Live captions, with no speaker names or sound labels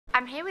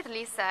I'm here with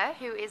Liesa,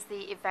 who is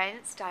the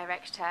events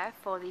director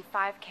for the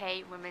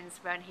 5K Women's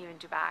Run here in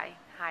Dubai.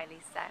 Hi,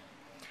 Liesa.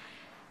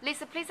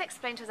 Liesa, please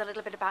explain to us a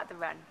little bit about the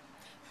run.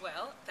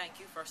 Well, thank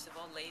you first of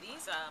all,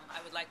 ladies.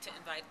 I would like to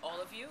invite all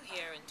of you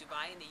here in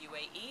Dubai in the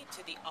UAE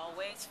to the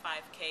Always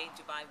 5K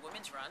Dubai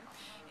Women's Run.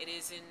 It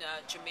is in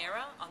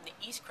Jumeirah on the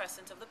east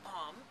crescent of the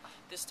Palm.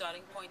 The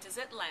starting point is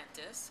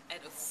Atlantis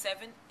at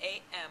 7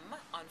 a.m.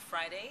 on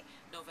Friday,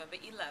 November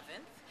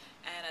 11th.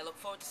 And I look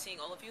forward to seeing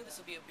all of you. This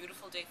will be a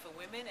beautiful day for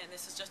women, and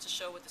this is just to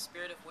show with the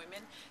spirit of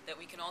women that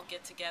we can all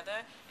get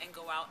together and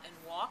go out and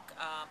walk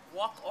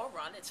or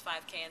run. It's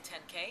 5K and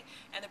 10K.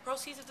 And the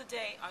proceeds of the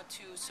day are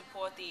to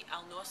support the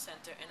Noor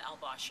Center in Al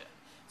Basha.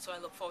 So I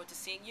look forward to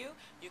seeing you.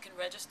 You can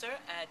register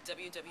at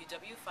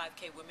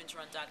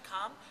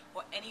www.5kwomensrun.com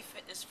or any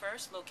Fitness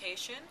First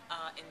location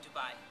in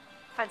Dubai.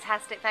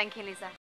 Fantastic. Thank you, Liesa.